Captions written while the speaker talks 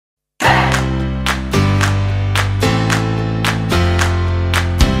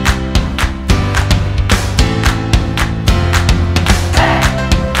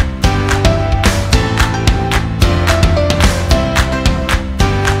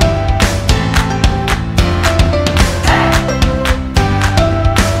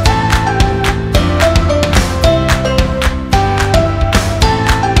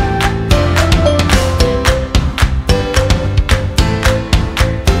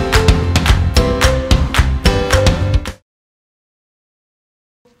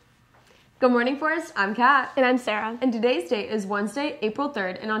Good morning, Forest. I'm Kat. And I'm Sarah. And today's date is Wednesday, April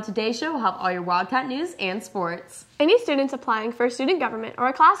 3rd, and on today's show we'll have all your Wildcat news and sports. Any students applying for a student government or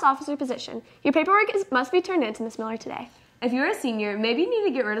a class officer position, your paperwork must be turned in to Miss Miller today. If you're a senior, maybe you need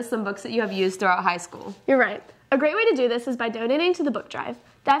to get rid of some books that you have used throughout high school. You're right. A great way to do this is by donating to the book drive.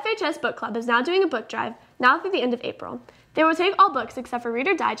 The FHS Book Club is now doing a book drive, now through the end of April. They will take all books except for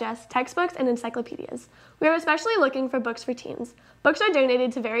Reader Digest, textbooks, and encyclopedias. We are especially looking for books for teens. Books are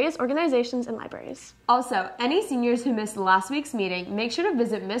donated to various organizations and libraries. Also, any seniors who missed last week's meeting, make sure to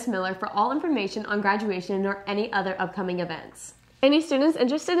visit Miss Miller for all information on graduation or any other upcoming events. Any students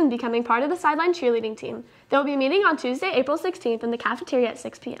interested in becoming part of the sideline cheerleading team, they will be meeting on Tuesday, April 16th in the cafeteria at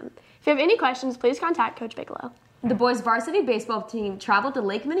 6 p.m. If you have any questions, please contact Coach Bigelow. The boys' varsity baseball team traveled to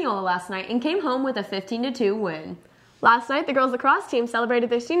Lake Mineola last night and came home with a 15-2 win. Last night, the girls' lacrosse team celebrated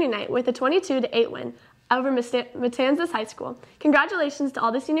their senior night with a 22-8 win over Matanzas High School. Congratulations to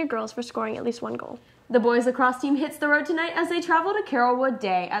all the senior girls for scoring at least one goal. The boys' lacrosse team hits the road tonight as they travel to Carrollwood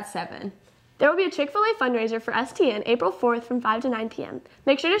Day at 7. There will be a Chick-fil-A fundraiser for STN April 4th from 5 to 9 p.m.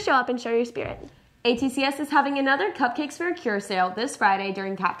 Make sure to show up and show your spirit. ATCS is having another Cupcakes for a Cure sale this Friday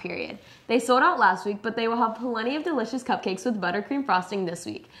during CAT period. They sold out last week, but they will have plenty of delicious cupcakes with buttercream frosting this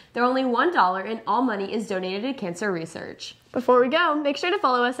week. They're only $1 and all money is donated to cancer research. Before we go, make sure to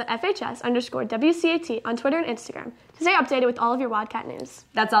follow us at FHS_WCAT on Twitter and Instagram to stay updated with all of your Wildcat news.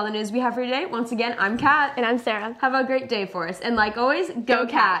 That's all the news we have for today. Once again, I'm Kat. And I'm Sarah. Have a great day for us. And like always, go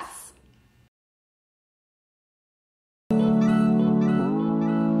Cats!